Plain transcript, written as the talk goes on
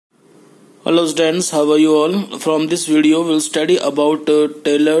Hello students, how are you all? From this video we'll study about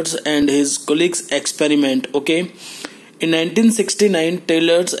Taylor's and his colleagues experiment. Okay, in 1969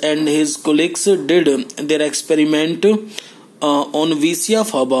 Taylor's and his colleagues did their experiment on Vicia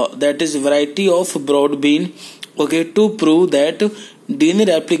faba, that is variety of broad bean, okay, to prove that DNA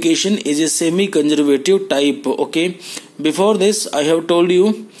replication is a semi-conservative type. Okay, before this I have told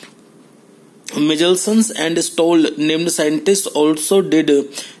you Michelson and Stoll named scientists also did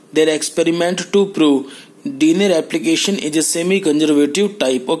their experiment to prove DNA replication is a semi-conservative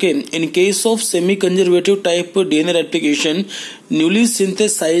type. Okay, in case of semi-conservative type DNA replication, newly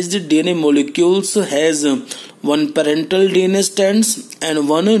synthesized DNA molecules has one parental DNA strands and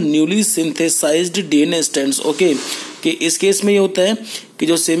one newly synthesized DNA strands. Okay, कि इस case में ये होता है कि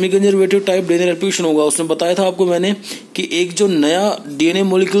जो semi conservative type DNA replication होगा उसमें बताया था आपको मैंने कि एक जो नया डीएनए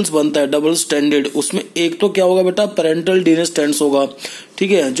मॉलिक्यूल्स बनता है डबल स्ट्रैंडेड, उसमें एक तो क्या होगा बेटा पेरेंटल डीएनए स्ट्रैंड्स होगा,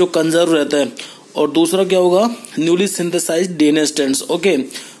 ठीक है, जो कंजर्व रहता है, और दूसरा क्या होगा newly synthesized DNA strands. Okay,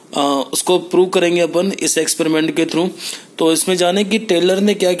 उसको प्रूव करेंगे अपन इस एक्सपेरिमेंट के थ्रू. तो इसमें जाने की टेलर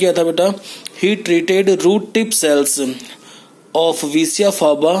ने क्या किया था बेटा, he treated root tip sales of Vysya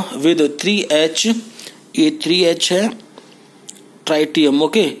फाबा with 3H, ये 3H है tritium,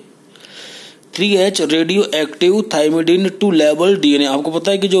 okay, 3H radio active thymidine to label DNA. आपको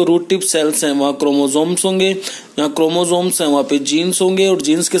पता है कि जो रूट टिप सेल्स हैं वहां क्रोमोसोम्स होंगे, जहां क्रोमोसोम्स हैं वहां पे जीन्स होंगे, और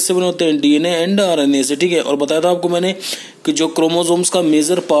जीन्स किससे बने होते हैं, डीएनए एंड आरएनए से, ठीक है. और बताया था आपको मैंने कि जो क्रोमोसोम्स का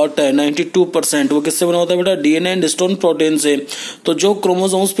मेजर पार्ट है 92% वो किससे बना होता है बेटा, डीएनए एंड हिस्टोन प्रोटीन से. तो जो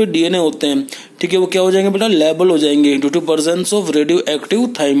क्रोमोसोम्स पे डीएनए होते हैं, ठीक है, वो क्या हो जाएंगे बेटा, लेबल हो जाएंगे due to presence of radio active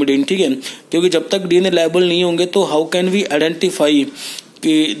thymidine, ठीक है. क्योंकि जब तक डीएनए लेबल नहीं होंगे तो हाउ कैन वी आइडेंटिफाई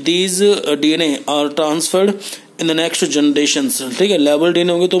कि these DNA are transferred in the next generations, ठीक है. लेबल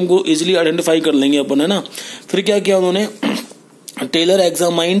डीएनए होंगे तो हमको इजीली आइडेंटिफाई कर लेंगे अपन, है ना. फिर क्या किया उन्होंने, Taylor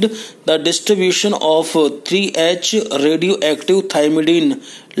examined the distribution of 3H radioactive thymidine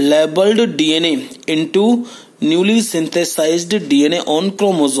labeled DNA into newly synthesized DNA on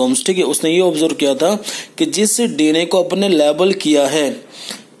chromosomes, ठीक है. उसने ये ऑब्जर्व किया था कि जिस डीएनए को अपने लेबल किया है,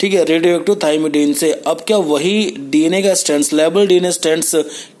 ठीक है, रेडियोएक्टिव थाइमिडीन से, अब क्या वही डीएनए का स्ट्रैंड्स, लेबल डीएनए स्ट्रैंड्स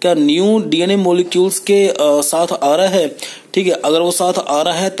क्या न्यू डीएनए मॉलिक्यूल्स के साथ आ रहा है, ठीक है. अगर वो साथ आ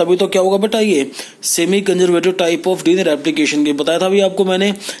रहा है तभी तो क्या होगा बेटा, ये semi conservative type of DNA replication की बताया था भी आपको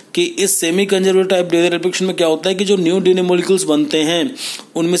मैंने कि इस semi conservative type DNA replication में क्या होता है कि जो न्यू डीएनए मॉलिक्यूल्स बनते हैं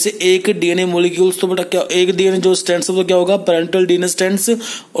उनमें से एक डीएनए मॉलिक्यूल्स तो बेटा क्या, एक डीएनए जो स्ट्रैंड्स तो क्या होगा पेरेंटल डीएनए स्ट्रैंड्स,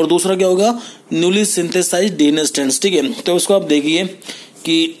 और दूसरा क्या होगा न्यूली सिंथेसाइज्ड डीएनए स्ट्रैंड्स, ठीक है. तो उसको आप देखिए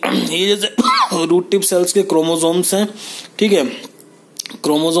कि ये जैसे रूट टिप सेल्स के क्रोमोसोम्स हैं, ठीक है,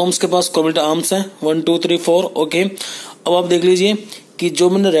 क्रोमोसोम्स के पास क्रोमेटिन आर्म्स हैं 1 2 3 4, ओके. अब आप देख लीजिए कि जो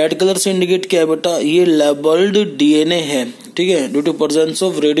मैंने रेड कलर से इंडिकेट किया है बेटा, ये लेबल्ड डीएनए है, ठीक है, due to presence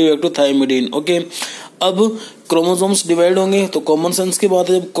of radioactive thymidine, okay. अब क्रोमोसोम्स डिवाइड होंगे तो कॉमन सेंस की बात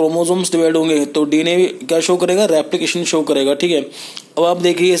है, जब क्रोमोसोम्स डिवाइड होंगे तो डीएनए क्या शो करेगा, रेप्लिकेशन शो करेगा, ठीक है. अब आप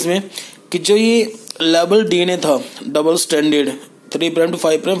देखिए इसमें कि जो ये लेबल डीएनए था डबल स्ट्रैंडेड 3' to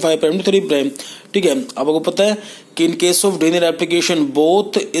 5', 5' to 3', ठीक है. आपको पता है कि in case of DNA replication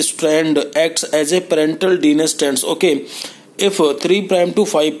both strand acts as a parental DNA strands, okay. If 3' to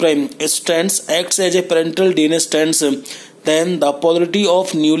 5' strands acts as a parental DNA strands, then the polarity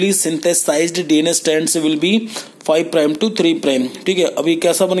of newly synthesized DNA strands will be 5' to 3', ठीक है. अभी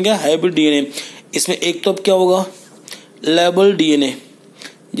कैसा बन गया, hybrid DNA. इसमें एक तो अब क्या होगा, लेबल डीएनए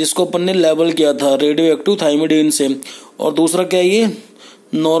जिसको अपन ने लेबल किया था रेडियो एक्टिव थाइमिडीन से, और दूसरा क्या है, ये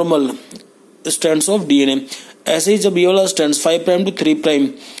नॉर्मल स्ट्रैंड्स ऑफ डीएनए. ऐसे ही जब ये वाला strands 5' to 3'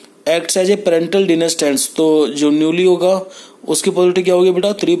 acts as a parental DNA strands, तो जो न्यूली होगा उसकी पॉलिटी क्या होगी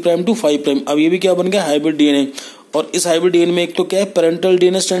बेटा, 3' to 5'. अब ये भी क्या बन गया, हाइब्रिड डीएनए. और इस हाइब्रिड डीएनए में एक तो क्या है, पेरेंटल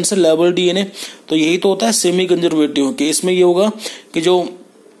डीएनए स्ट्रैंड से लेबल डीएनए. तो यही तो होता है सेमी कंजर्वेटिव, कि इसमें ये होगा कि जो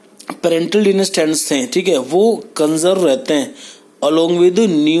पेरेंटल डीएनए स्ट्रैंड्स हैं, ठीक है, वो कंजर्व रहते हैं along with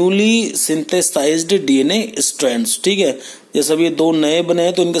newly synthesized DNA strands, ठीक है. जैसे अभी ये दो नए बने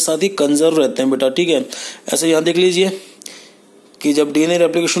हैं तो इनके साथ ही कंजर्व रहते हैं बेटा, ठीक है. ऐसे यहाँ देख लीजिए कि जब डीएनए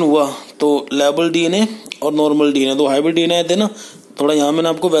रेप्लिकेशन हुआ तो लेबल डीएनए और नॉर्मल डीएनए दो हाइब्रिड डीएनए आए थे ना, थोड़ा यहाँ मैंने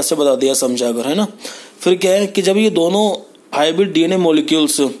आपको वैसे बता दिया समझाकर, है ना. फिर क्या है कि जब ये दोनों hybrid DNA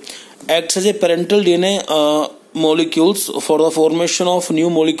molecules act as a parental DNA molecules for the formation of new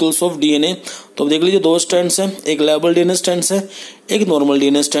molecules of DNA, तो अब देख लीजिए दो स्ट्रैंड्स हैं, एक लेबल डीएनए स्ट्रैंड्स है, एक नॉर्मल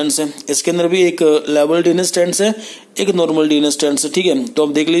डीएनए स्ट्रैंड्स है. इसके अंदर भी एक लेबल डीएनए स्ट्रैंड्स है, एक नॉर्मल डीएनए स्ट्रैंड्स है, ठीक है. तो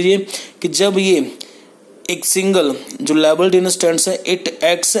अब देख लीजिए कि जब ये एक सिंगल जो लेबल डीएनए स्ट्रैंड्स है it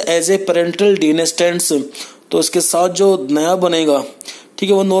acts as a parental DNA strands, तो इसके साथ जो नया बनेगा, ठीक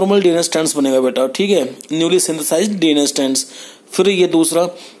है, वो नॉर्मल डीएनए स्ट्रैंड्स बनेगा बेटा, ठीक है, न्यूली सिंथेसाइज्ड डीएनए स्ट्रैंड्स. फिर ये दूसरा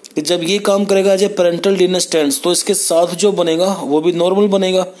कि जब ये काम करेगा as a parental DNA strands तो इसके साथ जो बनेगा वो भी नॉर्मल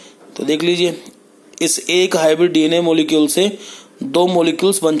बनेगा। तो देख लीजिए इस एक हाइब्रिड डीएनए मॉलिक्यूल से दो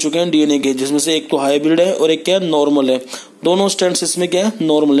मॉलिक्यूल्स बन चुके हैं डीएनए के, जिसमें से एक तो हाइब्रिड है और एक क्या है नॉर्मल है। दोनों स्ट्रैंड्स इसमें क्या है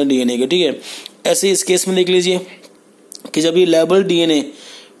नॉर्मल है डीएनए के, ठीक है। ऐसे इस केस में देख लीजिए कि जब ये लेबल डीएनए,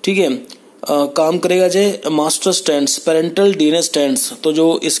 ठीक है, काम करेगा जे master strands parental DNA strands, तो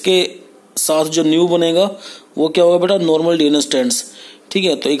जो इसके साथ जो न्यू बनेगा वो क्या होगा बेटा नॉर्मल डीएनए स्ट्रैंड्स, ठीक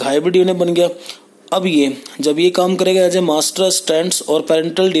है। तो एक हाइब्रिड डीएनए बन गया। अब ये जब ये काम करेगा एज ए मास्टर स्ट्रैंड्स और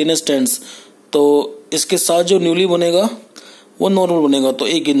पेरेंटल डीएनए स्ट्रैंड्स, तो इसके साथ जो न्यूली बनेगा वो नॉर्मल बनेगा, तो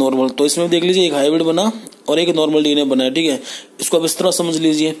एक ही नॉर्मल। तो इसमें देख लीजिए एक हाइब्रिड बना और एक नॉर्मल डीएनए बना है, ठीक है। इसको अब इस तरह समझ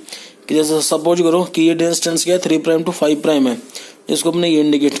लीजिए कि जैसे सपोज करो कि ये डीएनए स्ट्रैंड्स क्या है 3' to 5' है, जिसको हमने ये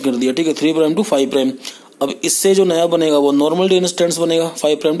इंडिकेट कर दिया, ठीक है 3' to 5'। अब इससे जो नया बनेगा वो नॉर्मल डीएनए स्ट्रैंड्स बनेगा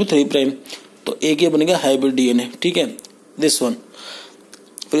 5' to 3', तो एक ये बनेगा हाइब्रिड डीएनए, ठीक है दिस वन।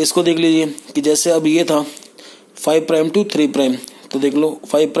 फिर इसको देख लीजिए कि जैसे अब ये था 5' to 3', तो देख लो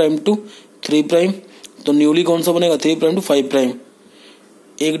 5' to 3', तो न्यूली कौन सा बनेगा 3' to 5'।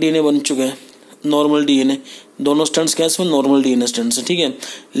 एक डीएनए बन चुका है नॉर्मल डीएनए, दोनों स्ट्रैंड्स क्या है इसमें नॉर्मल डीएनए स्ट्रैंड्स है, ठीक है।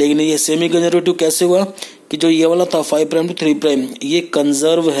 लेकिन ये सेमी कंजर्वेटिव कैसे हुआ कि जो ये वाला था 5' to 3', ये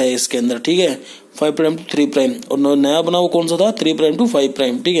कंजर्व है इसके अंदर, ठीक है 5' to 3', और नया बना वो कौन सा था 3' to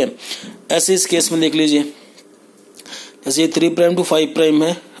 5', ठीक है। ऐसे इस केस में देख लीजिए जैसे ये 3' to 5'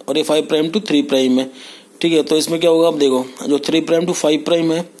 है और ये 5' to 3' है, ठीक है। तो इसमें क्या होगा अब देखो जो 3' to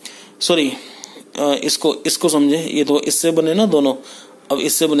 5' है, सॉरी इसको समझे, ये तो इससे बने ना दोनों, अब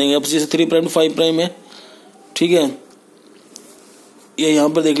इससे बनेंगे। अब जैसे 3' to 5' है, ठीक है, ये यहाँ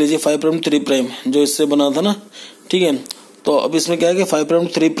पर देख लीजिए 5' to 3' जो इससे बना था ना, ठीक है। तो अब इसमें क्या है कि 5'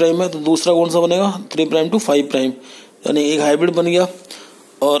 to 3' है, तो दूसरा कौन सा बनेगा 3' to 5', यानी एक हाइब्रिड बन गया।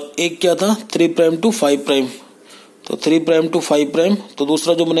 और एक क्या था 3' to 5', तो 3' to 5', तो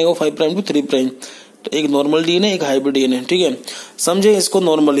दूसरा जो बनेगा 5' to 3', तो एक नॉर्मल डीएनए एक हाइब्रिड डीएनए, ठीक है। समझे इसको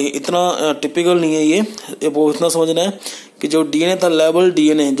नॉर्मली, इतना टिपिकल नहीं है ये वो इतना समझना है कि जो डीएनए था लेबल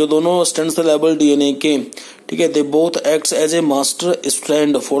डीएनए, जो दोनों स्ट्रैंड्स थे लेबल डीएनए के, ठीक है, they both acts as a master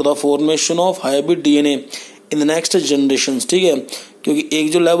strand for the formation of hybrid DNA in the next generations, ठीक है। क्योंकि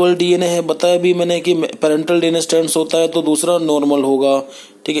एक जो लेबल डीएनए है बताया भी मैंने कि पेरेंटल डीएनए स्ट्रैंड्स होता है तो दूसरा नॉर्मल होगा,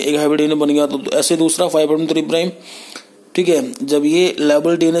 ठीक है। एक हाइब्रिड डीएनए बन गया तो ऐसे दूसरा 5' to 3', ठीक है। जब ये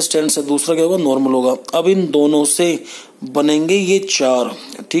लेबल डीएनए स्ट्रैंड्स है दूसरा क्या होगा नॉर्मल होगा। अब इन दोनों से बनेंगे ये 4,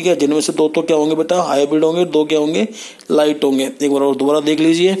 ठीक है, जिनमें से 2 तो क्या होंगे बेटा हाइब्रिड होंगे, 2 क्या होंगे लाइट होंगे। एक बार और दोबारा देख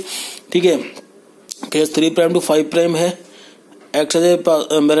लीजिए, ठीक है, 3' to 5' है act as a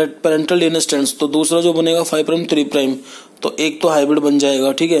parental DNA strands, तो दूसरा जो बनेगा 5' to 3', तो एक तो हाइब्रिड बन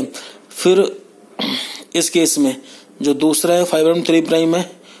जाएगा, ठीक है। फिर इस केस में जो दूसरा है 5' to 3' है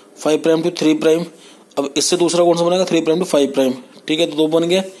 5' to 3', अब इससे दूसरा कौन सा बनेगा 3' to 5', ठीक है, तो 2 बन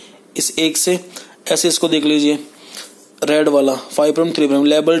गए इस एक से। ऐसे इसको देख लीजिए रेड वाला 5' to 3'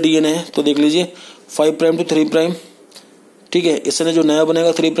 लेबल डीएनए है, तो देख लीजिए 5' to 3', ठीक है। इससे जो नया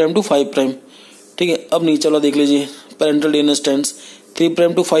बनेगा 3' to 5', ठीक है। अब नीचे वाला देख लीजिए parental DNA strands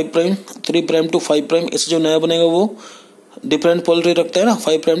 3' to 5', 3' to 5', इससे जो नया बनेगा वो डिफरेंट पोलरिटी रखता है ना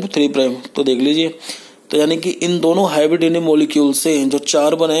 5' to 3', तो देख लीजिए। तो यानी कि इन दोनों हाइब्रिड डीएनए मॉलिक्यूल से जो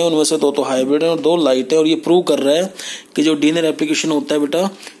 4 बने हैं उनमें से 2 तो हाइब्रिड है और 2 लाइट है, और ये प्रूव कर रहा है कि जो डीएनए रेप्लिकेशन होता है बेटा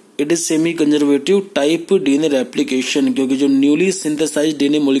it is semi conservative type DNA replication, क्योंकि जो न्यूली सिंथेसाइज्ड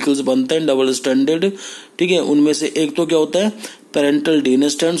डीएनए मॉलिक्यूल्स बनते हैं डबल स्ट्रैंडेड, ठीक है, उनमें से एक तो क्या होता है पेरेंटल डीएनए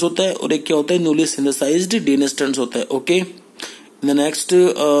स्ट्रैंड्स होता है और एक क्या होता है न्यूली सिंथेसाइज्ड डीएनए स्ट्रैंड्स होता है। Okay, in the next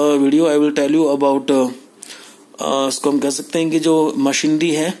video I will tell you about इसको हम कह सकते हैं कि जो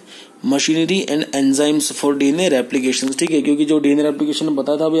machinery and enzymes for DNA replication, ठीक है। क्योंकि जो डीएनए रेप्लिकेशन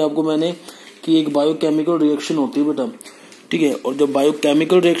बताया था अभी आपको मैंने कि एक बायोकेमिकल रिएक्शन होती है बेटा, ठीक है, और जब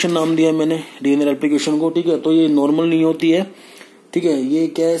बायोकेमिकल रिएक्शन नाम दिया मैंने डीएनए रेप्लिकेशन को, ठीक है, तो ये नॉर्मल नहीं होती है, ठीक है, ये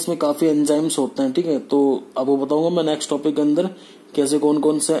क्या है इसमें काफी एंजाइम्स होते हैं, ठीक है। तो आपको बताऊंगा मैं नेक्स्ट टॉपिक के अंदर कैसे कौन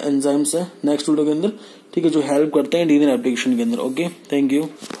कौन से एंजाइम्स है नेक्स्ट वीडियो के अंदर, ठीक है, जो हेल्प करते हैं डीएनए रेप्लिकेशन के अंदर। Okay, thank you.